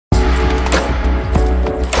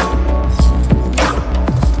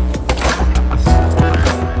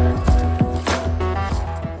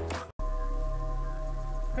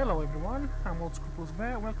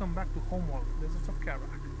there, welcome back to Homeworld, Deserts of Kharak.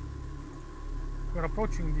 We're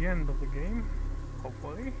approaching the end of the game,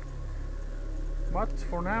 hopefully. But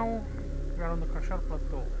for now, we are on the Kashar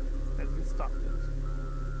Plateau. Let's get started.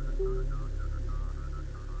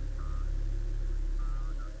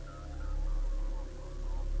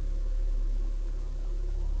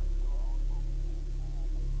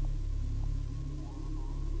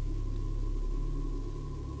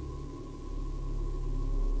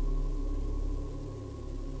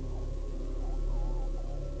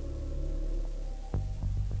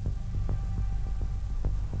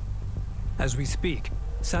 As we speak,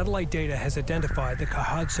 satellite data has identified the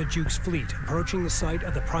Kharak fleet approaching the site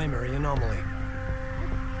of the primary anomaly.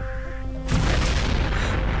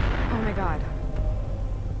 Oh my god.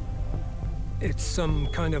 It's some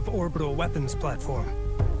kind of orbital weapons platform.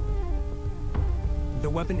 The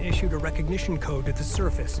weapon issued a recognition code to the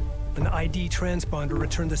surface. An ID transponder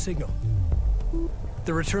returned the signal.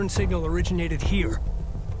 The return signal originated here.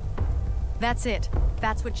 That's it.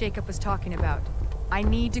 That's what Jacob was talking about. I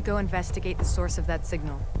need to go investigate the source of that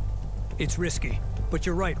signal. It's risky, but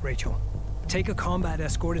you're right, Rachel. Take a combat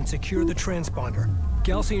escort and secure the transponder.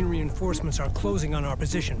 Galcian reinforcements are closing on our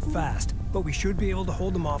position fast, but we should be able to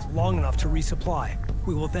hold them off long enough to resupply.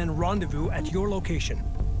 We will then rendezvous at your location.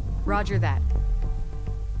 Roger that.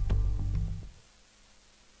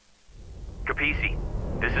 Capisi,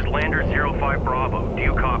 this is Lander 05 Bravo. Do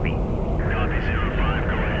you copy? Copy 05,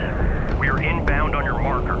 go ahead. We are inbound on your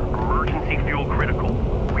marker. Emergency fuel critical.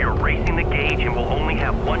 We are racing the gauge and will only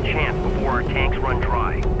have one chance before our tanks run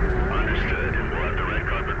dry. Understood. We'll have the red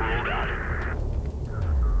carpet rolled out.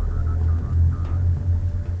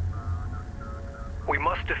 We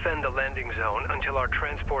must defend the landing zone until our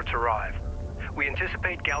transports arrive. We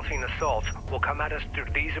anticipate Galcian assaults will come at us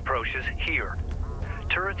through these approaches here.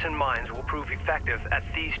 Turrets and mines will prove effective at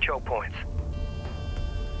these choke points.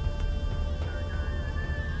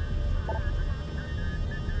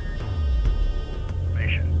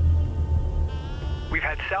 We've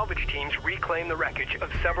had salvage teams reclaim the wreckage of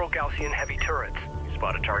several Galcian heavy turrets.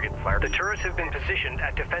 Spot a target, fire. The turrets have been positioned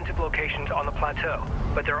at defensive locations on the plateau,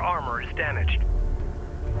 but their armor is damaged.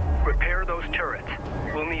 Repair those turrets.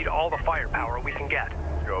 We'll need all the firepower we can get.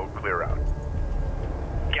 Go clear out.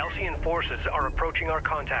 Galcian forces are approaching our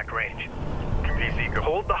contact range. PC, go.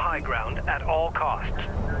 Hold the high ground at all costs.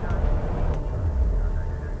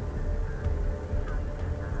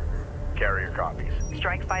 Carrier copies.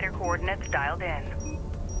 Strike fighter coordinates dialed in.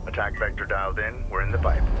 Attack vector dialed in. We're in the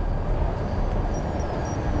pipe.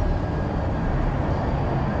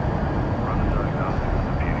 Run the diagnostics.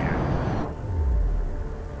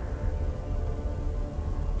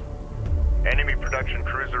 Enemy production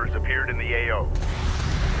cruiser has appeared in the AO.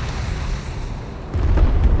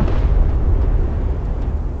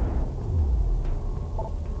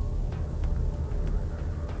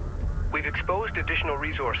 We've exposed additional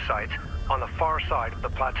resource sites on the far side of the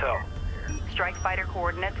plateau. Strike fighter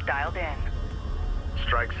coordinates dialed in.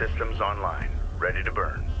 Strike systems online. Ready to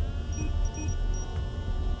burn.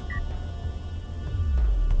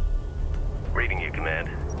 Reading you, Command.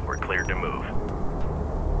 We're cleared to move.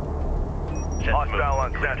 Set Hostile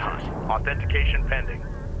move. on sensors. Authentication pending.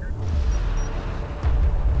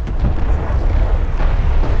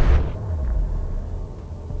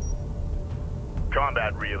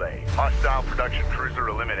 Combat relay. Hostile production cruiser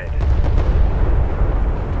eliminated.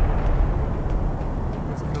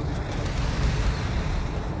 Let's kill these people.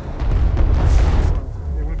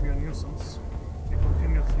 They will be a nuisance. They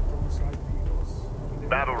continuously produce IPs.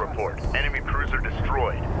 Battle report. Enemy cruiser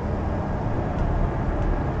destroyed.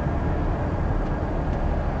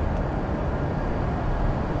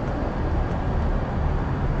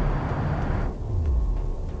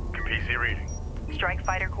 PC reading. Strike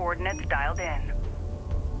fighter coordinates dialed in.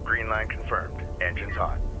 Green line confirmed. Engines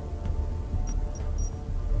hot.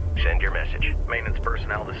 Send your message. Maintenance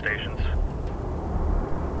personnel to stations.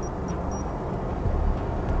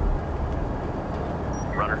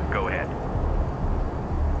 Runner, go ahead.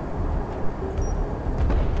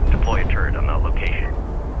 Deploy a turret on that location.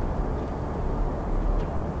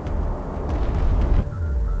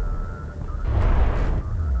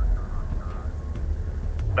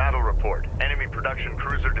 Battle report. Enemy production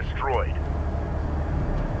cruiser destroyed.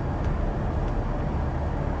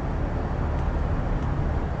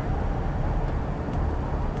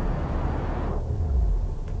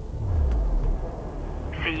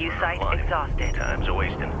 CU site Line. exhausted. Time's a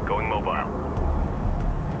wasting. Going mobile.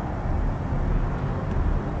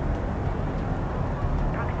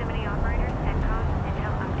 Proximity operators, CENTCOM,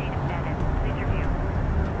 intel update embedded. Please review.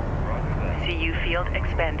 Roger that. CU field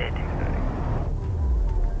expended.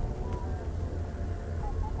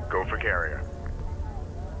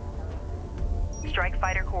 Strike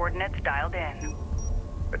fighter coordinates dialed in.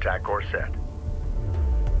 Attack course set.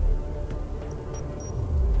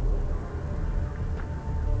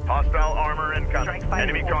 Hostile armor incoming. Strike fighter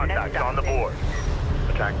Enemy coordinates contacts on the dialed in. board.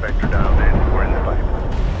 Attack vector dialed in. We're in the pipe.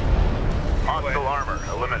 Hostile armor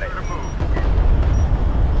eliminated.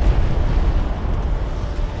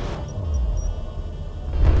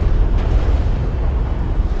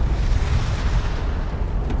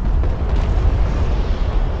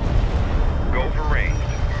 Go for range.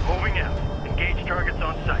 Moving out. Engage targets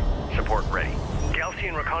on site. Support ready.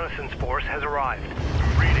 Galcian reconnaissance force has arrived.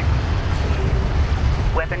 Reading.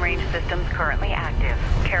 Weapon range systems currently active.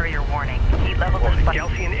 Carrier warning. Heat levels are spiking.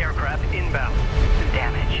 Galcian aircraft inbound. Some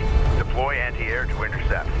damage. Deploy anti-air to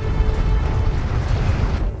intercept.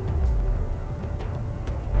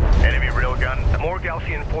 Enemy railgun. More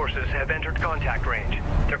Galcian forces have entered contact range.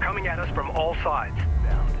 They're coming at us from all sides.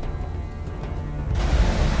 Down.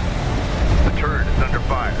 The turret is under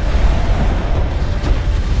fire.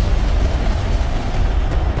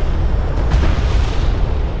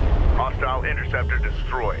 Hostile interceptor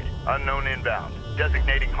destroyed. Unknown inbound.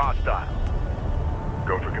 Designating hostile.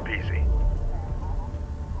 Go for Capizzi.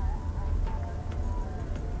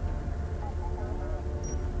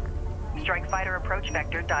 Strike fighter approach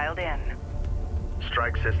vector dialed in.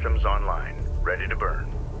 Strike systems online. Ready to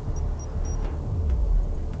burn.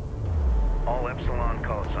 All Epsilon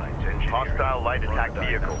call signs. Engineering. Hostile light attack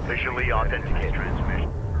vehicle visually authenticated.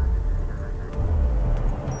 Transmission.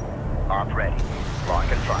 Op ready.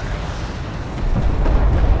 Lock and fire.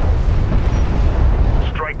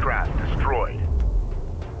 Strike craft destroyed.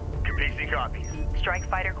 Capizzi copies. Strike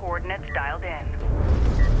fighter coordinates dialed in.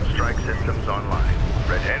 Strike systems online.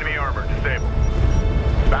 Red enemy armor disabled.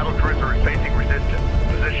 Battle cruiser is facing resistance.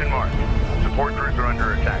 Position marked. Support cruiser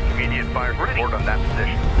under attack. Immediate fire support on that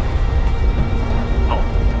position. Oh,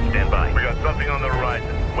 stand by. We got something on the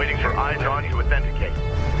horizon. Waiting for eyes on to authenticate.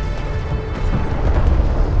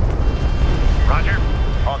 Roger.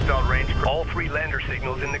 Hostile range. All 3 lander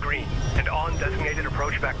signals in the green and on designated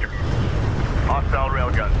approach vector. Hostile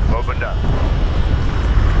railguns opened up.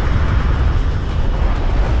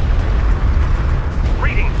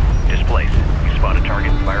 Reading. Displace. You spot a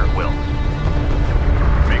target, fire at will.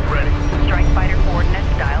 Make ready. Strike fighter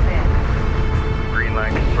coordinates dialed in. Green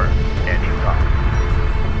line confirmed. Engine talk.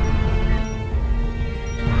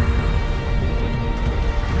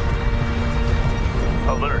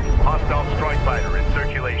 Alert. Hostile strike fighter in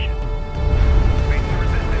circulation. Facing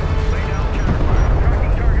resistance. Lay down counter fire.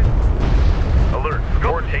 Tracking target. Alert.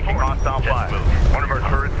 Support taking hostile fire. One of our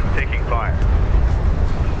turrets is taking fire.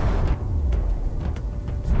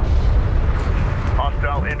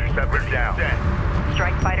 Hostile interceptor down.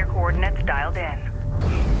 Strike fighter coordinates dialed in.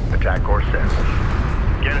 Attack course set.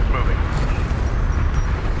 Get us moving.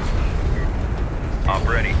 Op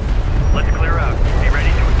ready. Let's clear out. Be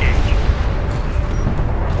ready to engage.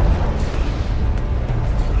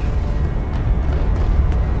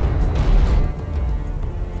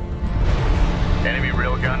 Enemy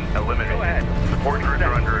railgun eliminated. Go ahead. Support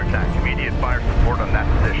cruiser under attack. Immediate fire support on that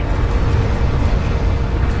position.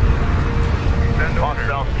 Send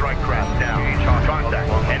hostile strike craft down. Contact.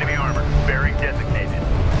 Enemy armor. Bearing designated.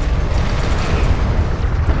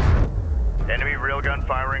 Enemy railgun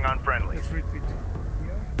firing on friendly. Let's repeat.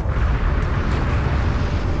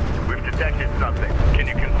 We've detected something. Can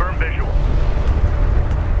you confirm visual?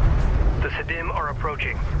 The Sedim are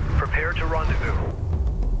approaching. Prepare to rendezvous.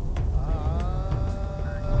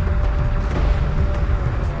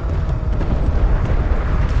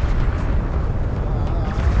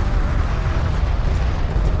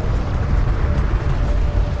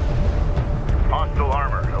 Hostile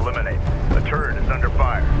armor eliminated. The turret is under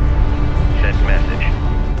fire. Send message.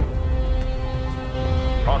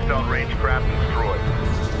 Hostile range craft destroyed.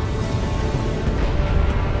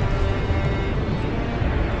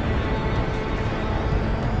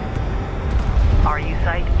 RU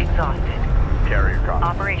site exhausted. Carrier copy.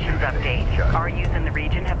 Operations update. RUs in the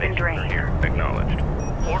region have been drained. Here. Acknowledged.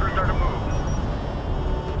 Orders are to move.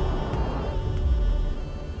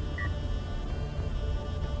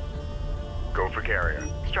 Go for carrier.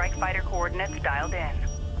 Strike fighter coordinates dialed in.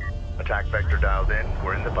 Attack vector dialed in.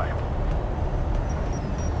 We're in the pipe.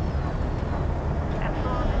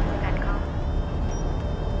 Epsilon, CENTCOM.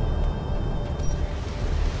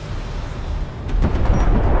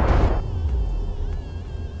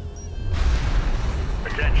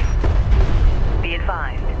 Attention. Be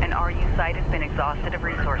advised, an RU site has been exhausted of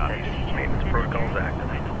resources. Maintenance protocols active.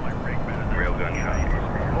 Railgun copies.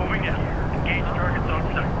 Moving out. Engage targets on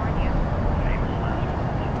site.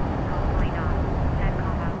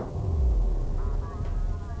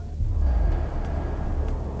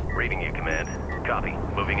 Reading you, Command. Copy.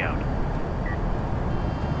 Moving out.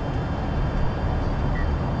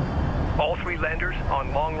 All 3 landers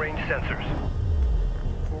on long-range sensors.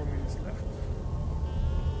 4 minutes left.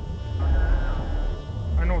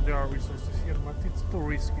 I know there are resources here, but it's too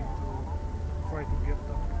risky to try to get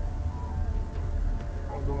them.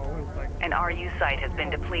 Although I will take An RU site has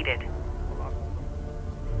been depleted. a lot of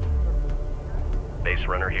them. Base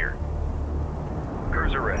runner here.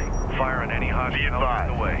 Cruiser ready. Fire on any hostiles Be in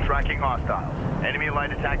advised. the way. Tracking hostiles. Enemy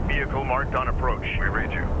light attack vehicle marked on approach. We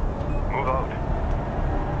read you. Move out.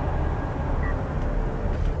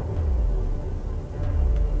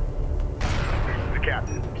 This is the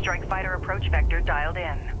captain. Strike fighter approach vector dialed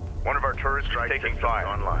in. One of our turrets is taking fire.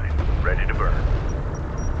 Online. Ready to burn.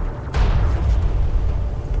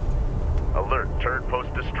 Alert. Turret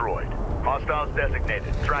post destroyed. Hostiles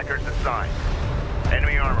designated. Trackers assigned.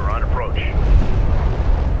 Enemy armor on approach.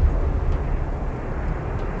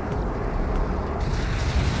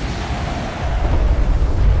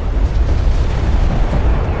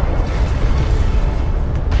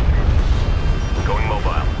 Going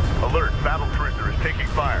mobile. Alert. Battle cruiser is taking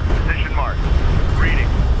fire. Position marked. Reading.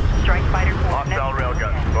 Strike fighter coordinates. Hostile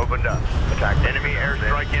railguns opened up. Attack. Enemy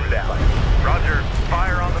airstrike inbound. Roger.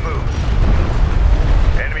 Fire on the move.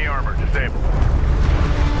 Enemy armor disabled.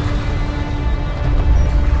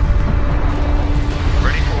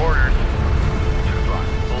 Ready for orders. 2-5.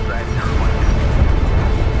 Bullseye 0-1.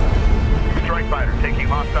 Strike fighter taking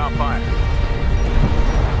hostile fire.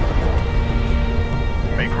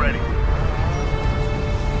 Make ready.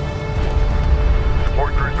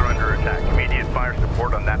 Support cruiser under attack. Immediate fire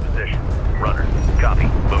support on that position. Runner. Copy.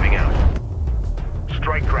 Moving out.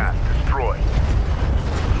 Strike craft destroyed.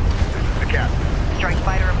 This is the captain. Strike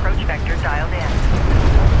fighter approach vector dialed in.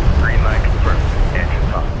 Green light confirmed.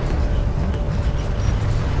 Engines off.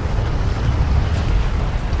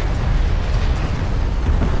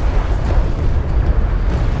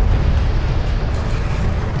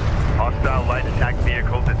 Hostile light attack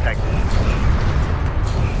vehicle detected.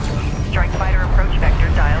 Strike fighter approach vector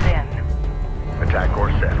dialed in. Attack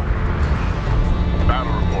course set.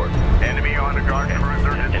 Battle report. Enemy on a guard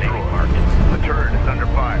cruiser destroyed. The turret is under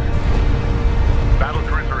fire. Battle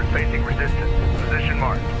cruiser is facing resistance. Position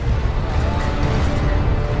marked.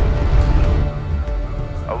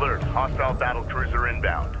 Alert. Hostile battle cruiser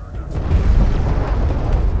inbound.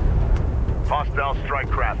 Hostile strike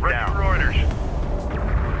craft down. For orders.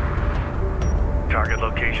 Target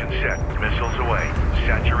location set. Missiles away.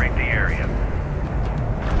 Saturate the area.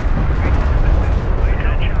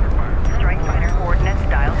 Strike fighter coordinates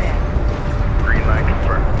dialed in. Green light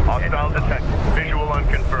confirmed. Hostile detected. Visual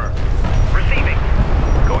unconfirmed. Receiving.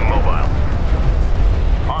 Going mobile.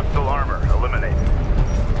 Hostile armor eliminated.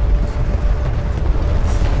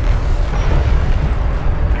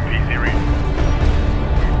 PC reading.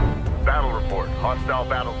 Battle report. Hostile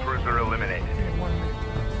battle cruiser eliminated. Okay, 1 minute.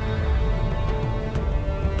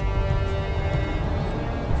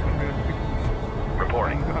 It's gonna be a big mission.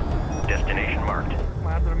 Reporting. Thank God. Destination marked.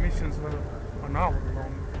 My other missions were an hour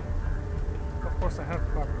long. Of course, I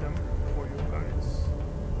have got them for you guys.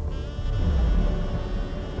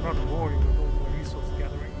 Not worrying with all the resource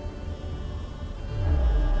gathering.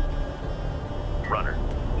 Runner.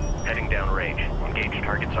 Heading downrange. Engage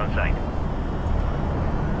targets on sight.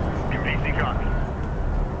 PC copy.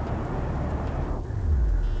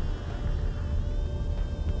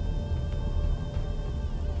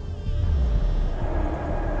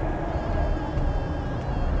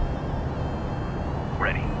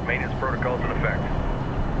 Ready. Maintenance protocols in effect.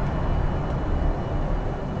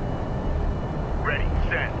 Ready.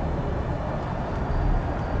 Send.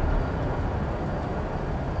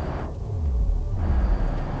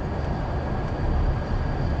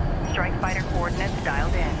 Strike fighter coordinates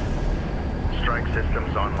dialed in. Strike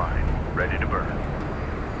systems online. Ready to burn.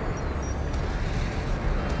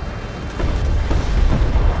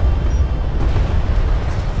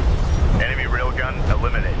 Enemy railgun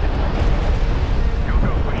eliminated. You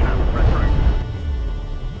go, push out. Red right.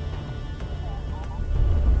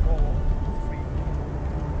 4,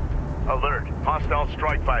 3. Alert. Hostile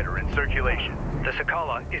strike fighter in circulation. The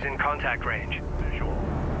Sakala is in contact range. Visual.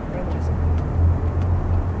 Battles.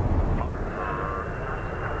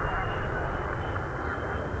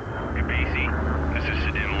 Kabisi, this is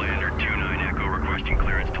Sedim Lander 29 Echo requesting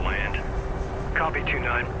clearance to land. Copy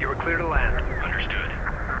 2-9. You are clear to land. Understood.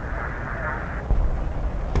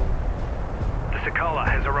 The Sakala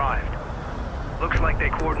has arrived. Looks like they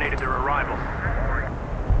coordinated their arrival.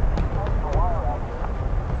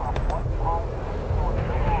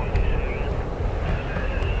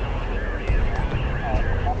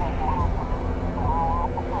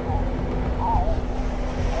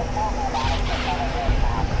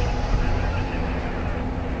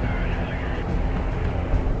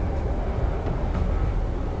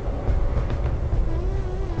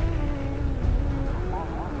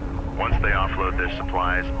 Once they offload their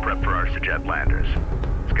supplies, prep for our jet landers.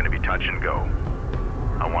 It's gonna be touch and go.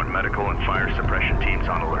 I want medical and fire suppression teams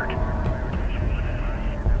on alert.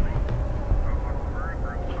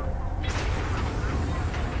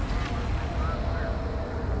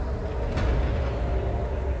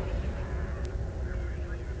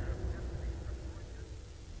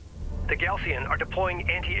 The Galcian are deploying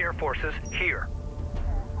anti-air forces here.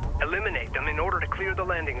 Eliminate them in order to clear the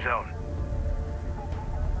landing zone.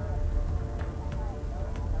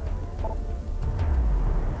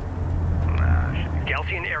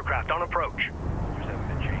 Galcian aircraft on approach.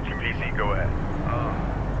 PC, go ahead. Oh,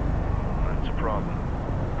 that's a problem.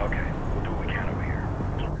 Okay, we'll do what we can over here.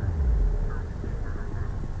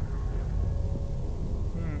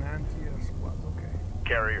 Anti-air squad, okay.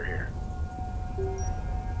 Carrier here.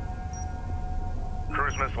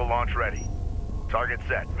 Cruise missile launch ready. Target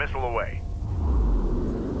set. Missile away.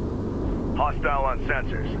 Hostile on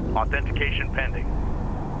sensors. Authentication pending.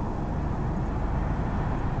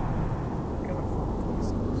 Can afford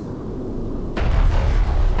missiles.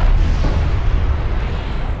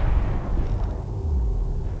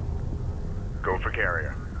 Go for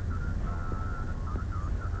carrier.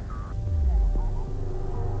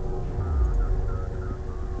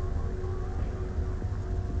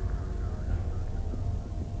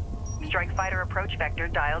 Strike fighter approach vector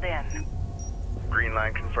dialed in. Green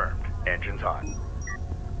line confirmed. Engines hot.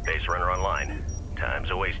 Base runner online. Time's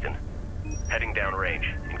a-wasting. Heading down range.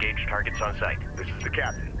 Engage targets on site. This is the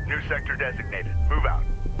captain. New sector designated. Move out.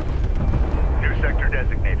 New sector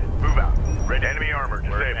designated. Move out. Red enemy armor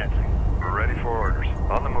disabled. We're ready for orders.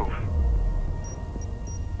 On the move.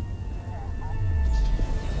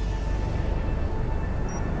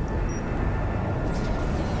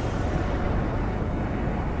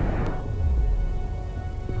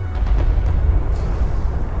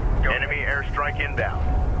 Enemy airstrike inbound.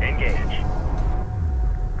 Engage.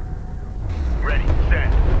 Ready.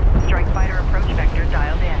 Send. Strike fighter approach vector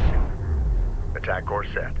dialed in. Attack course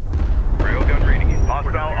set. Railgun reading it.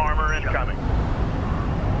 Hostile armor incoming.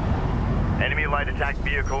 Enemy light attack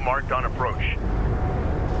vehicle marked on approach.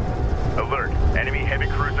 Alert. Enemy heavy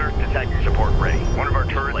cruiser detected. Support ready. One of our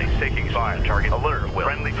turrets is taking fire. Target. Alert. Will.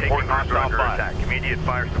 Friendly taking hostile under attack. Immediate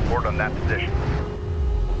fire support on that position.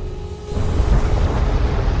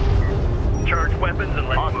 Charge weapons and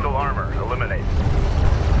let's Hostile move. armor eliminated.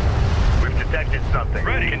 We've detected something.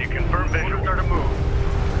 Ready. Can you confirm visual? Start a move.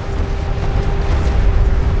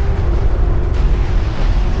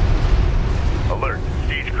 Alert.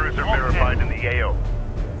 Siege cruiser verified in the AO.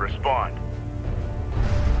 Respond.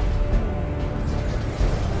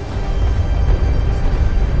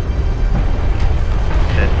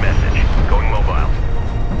 Send message. Going mobile.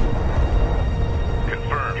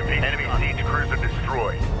 Confirmed. Enemy siege cruiser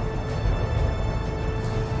destroyed.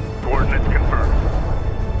 Coordinates confirmed.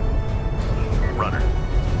 Runner.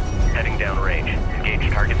 Heading down range.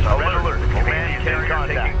 Engage targets on Red alert. Command in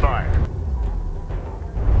contact. Taking fire.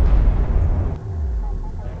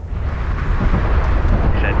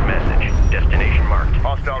 Send message. Destination marked.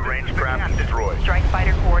 Hostile range craft destroyed. Strike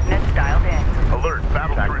fighter coordinates dialed in. Alert.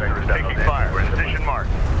 Battle cruiser is taking fire. Position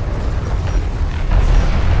marked.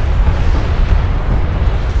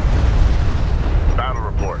 Battle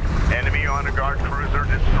report. Enemy honor guard cruiser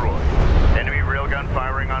destroyed. Enemy railgun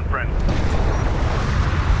firing on friendly.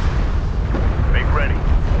 Make ready.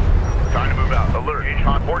 Time to move out. Alert.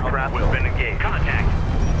 Hot port trap has been engaged. Contact.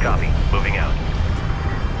 Copy. Moving out.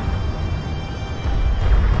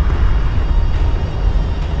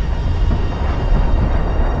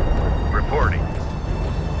 Reporting.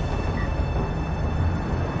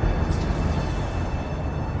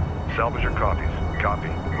 Salvage your copies. Copy.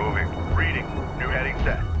 Moving. Reading. New heading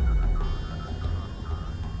set.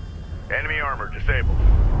 Enemy armor disabled.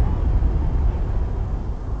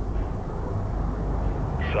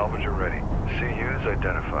 Salvager ready. CUs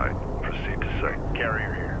identified. Proceed to site.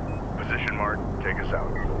 Carrier here. Position marked. Take us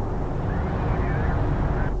out.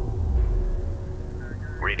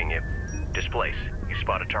 Reading you. Displace. You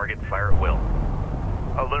spot a target, fire at will.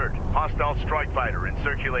 Alert. Hostile strike fighter in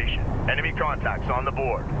circulation. Enemy contacts on the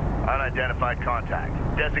board. Unidentified contact.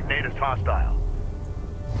 Designate as hostile.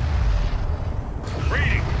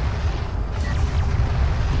 Reading.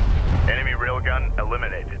 Enemy railgun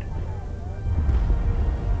eliminated.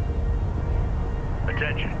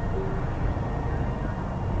 Attention.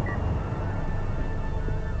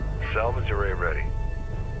 Salvage array ready.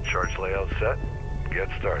 Charge layout set. Get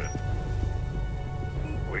started.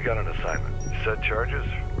 We got an assignment. Set charges.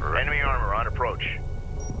 Enemy armor on approach.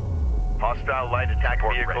 Hostile light attack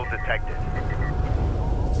vehicle detected.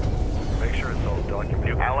 Make Make sure it's all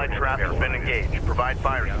documented. Allied craft has been engaged. Provide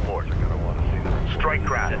fire support. They're gonna want to see them. Strike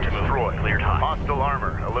craft destroyed. Cleared hot. Hostile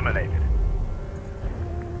armor eliminated.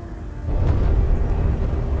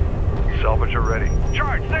 Salvager ready.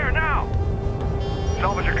 Charge there now!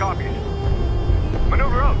 Salvager copies.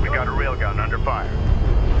 Maneuver out. We got a railgun under fire.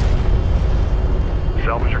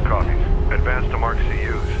 Salvager copies. Advance to mark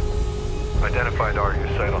CUs. Identified RU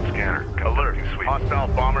site on scanner. Alert. Sweep. Hostile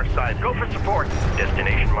bomber sighted. Go for support.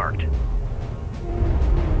 Destination marked.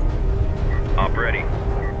 Op ready.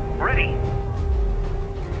 Ready.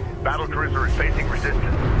 Battle cruiser is facing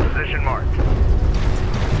resistance. Position marked.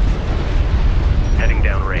 Heading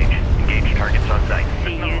down range. Engage targets on site.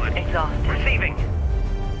 CUs exhausted. Receiving.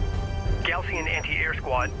 Galcian anti-air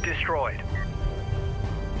squad destroyed.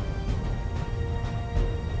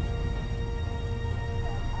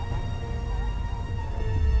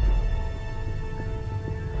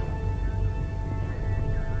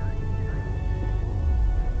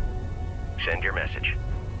 Send your message.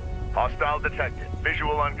 Hostile detected.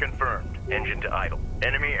 Visual unconfirmed. Engine to idle.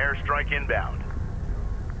 Enemy airstrike inbound.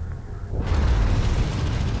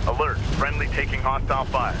 Alert. Friendly taking hostile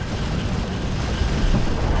fire.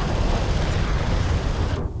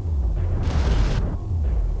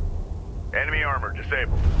 Enemy armor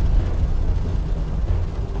disabled.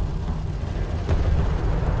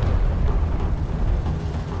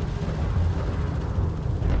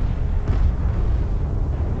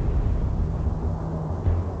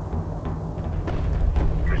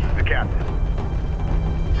 This is the captain.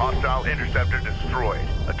 Hostile interceptor destroyed.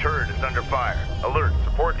 A turret is under fire. Alert.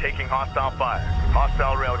 Support taking hostile fire.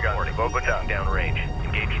 Hostile railguns opened up. Down range.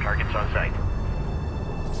 Engage targets on site.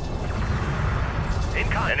 In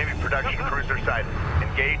con. Enemy production cruiser sighted.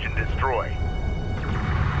 Engage and destroy.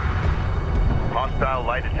 Hostile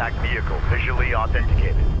light attack vehicle visually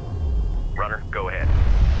authenticated. Runner, go ahead.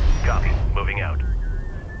 Copy. Moving out.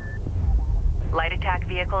 Light attack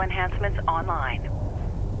vehicle enhancements online.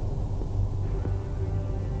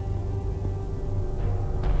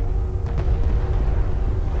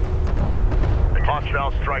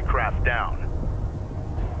 Hostile strike craft down.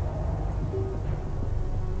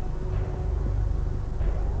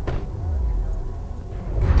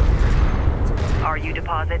 RU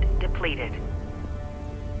deposit depleted.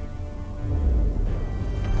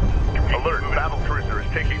 Alert, battle cruiser is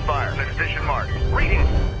taking fire. Position marked. Reading.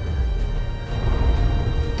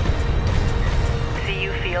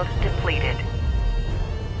 CU field depleted.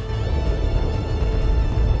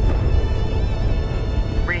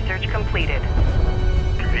 Research completed.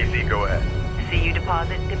 PC, go ahead. CU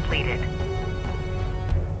deposit depleted.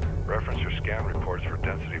 Reference your scan reports for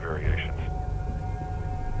density variations.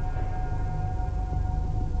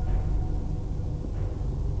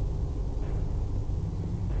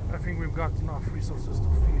 I think we've got enough resources to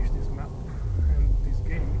finish this map and this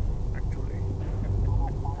game, actually.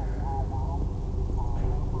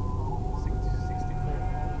 64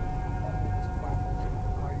 5,000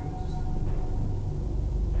 RUs.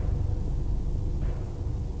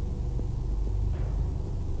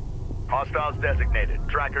 Hostiles designated.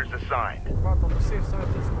 Trackers assigned. But on the safe side,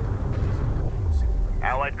 let's go to this.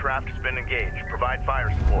 Allied craft has been engaged. Provide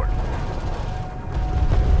fire support.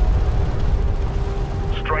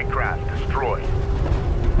 Strike craft destroyed.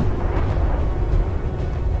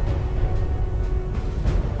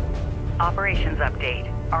 Operations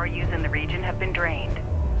update. RUs in the region have been drained.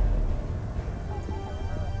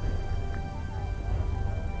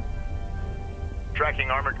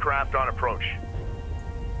 Tracking armored craft on approach.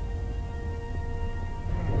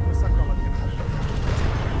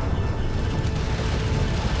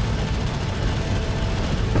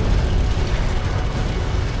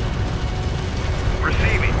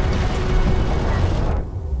 Receiving.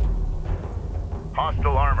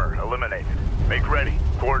 Hostile armor eliminated. Make ready.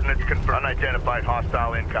 Coordinates confirmed. Unidentified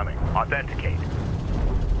hostile incoming. Authenticate.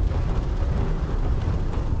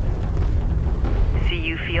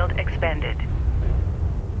 CU field expended.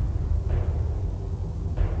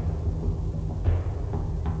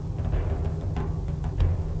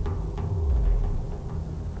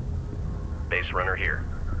 Base runner here.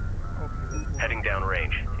 Heading down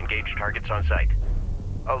range. Engage targets on site.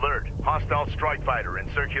 Alert. Hostile strike fighter in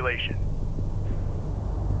circulation.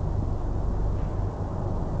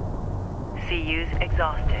 CUs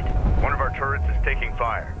exhausted. One of our turrets is taking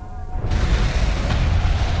fire.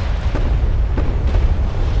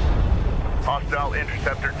 Hostile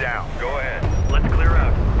interceptor down. Go ahead. Let's clear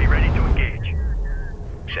out. Be ready to engage.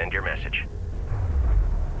 Send your message.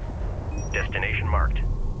 Destination marked.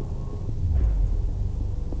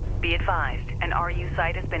 Be advised, an RU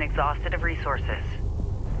site has been exhausted of resources.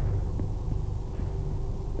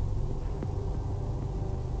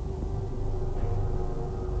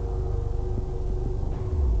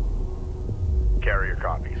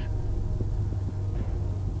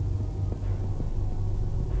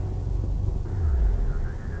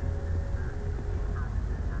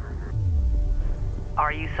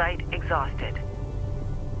 site exhausted.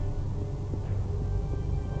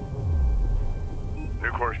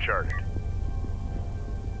 New course charted.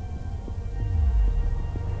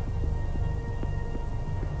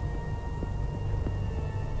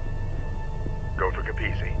 Go for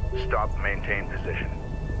Capizzi. Stop, maintain position.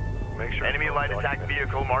 Make sure Enemy light attack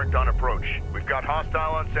vehicle marked on approach. We've got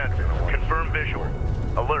hostile on sensor. Confirm visual.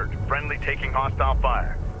 Alert. Friendly taking hostile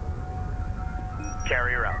fire.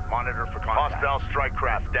 Carrier out. Monitor for contact. Hostile strike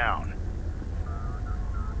craft down.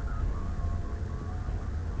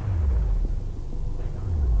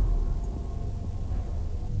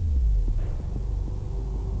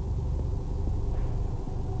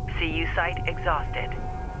 CU site exhausted.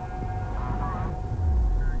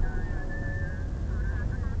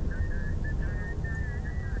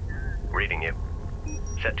 Reading you.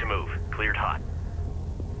 Set to move. Cleared hot.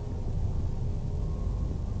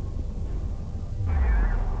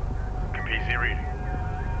 Capizzi reading.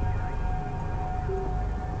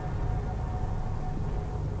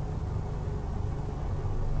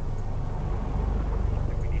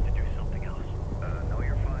 We need to do something else. No,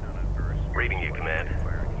 you're fine on it first. Reading you, Command.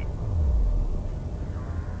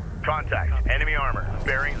 Contact. Enemy armor.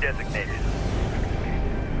 Bearing designated.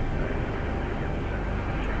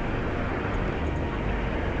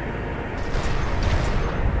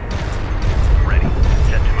 Ready.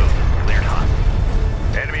 Set to move. Cleared hot.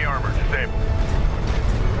 Enemy armor disabled.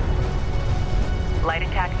 Light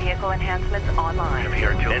attack vehicle enhancements online. Enemy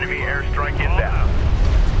artillery. Enemy airstrike inbound.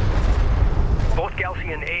 Both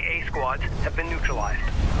Galcian AA squads have been neutralized.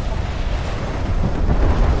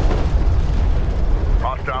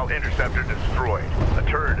 Hostile interceptor destroyed. A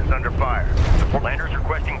turret is under fire. Support landers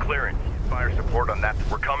requesting clearance. Fire support on that.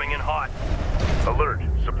 We're coming in hot. Alert.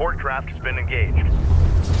 Support craft has been engaged.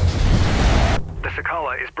 The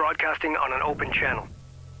Sakala is broadcasting on an open channel.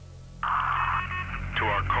 To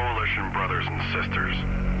our coalition brothers and sisters,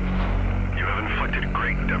 you have inflicted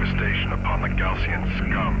great devastation upon the Galcian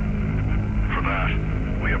scum. For that,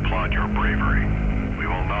 we applaud your bravery. We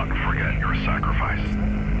will not forget your sacrifice.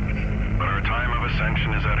 But our time of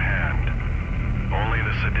ascension is at hand. Only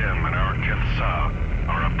the Sidim and our Kithsa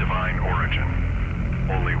are of divine origin.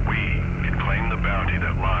 Only we can claim the bounty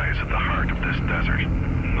that lies at the heart of this desert.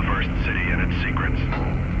 The first city and its secrets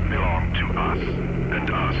belong to us, and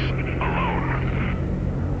us alone.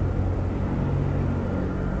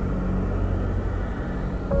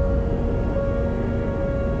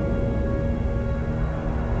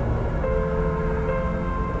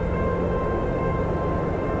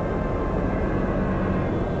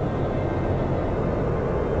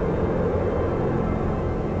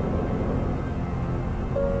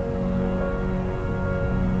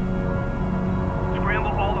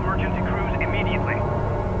 Scramble all emergency crews immediately.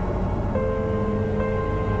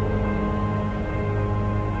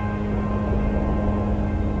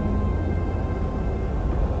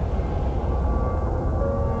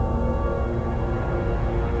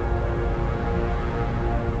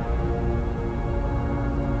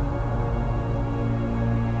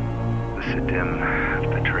 The Sidim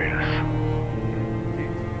have betrayed us.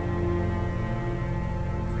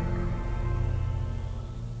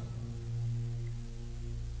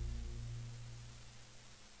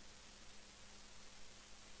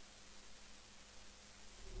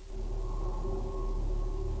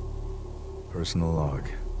 Personal log,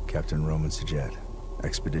 Captain Roman Sajet,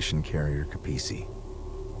 Expedition Carrier Capizzi.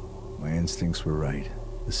 My instincts were right.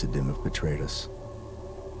 The Sidim have betrayed us.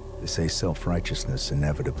 They say self-righteousness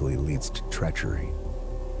inevitably leads to treachery,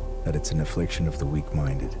 that it's an affliction of the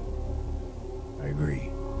weak-minded. I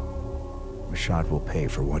agree. Mashad will pay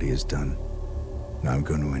for what he has done, and I'm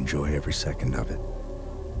going to enjoy every second of it.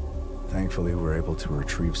 Thankfully, we're able to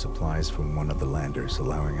retrieve supplies from one of the landers,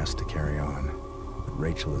 allowing us to carry on. But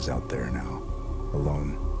Rachel is out there now,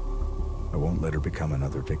 alone. I won't let her become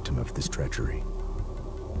another victim of this treachery.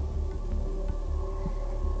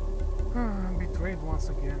 Betrayed once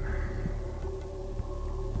again.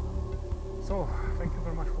 So, thank you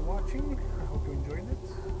very much for watching. I hope you enjoyed it.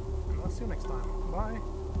 And I'll see you next time. Bye.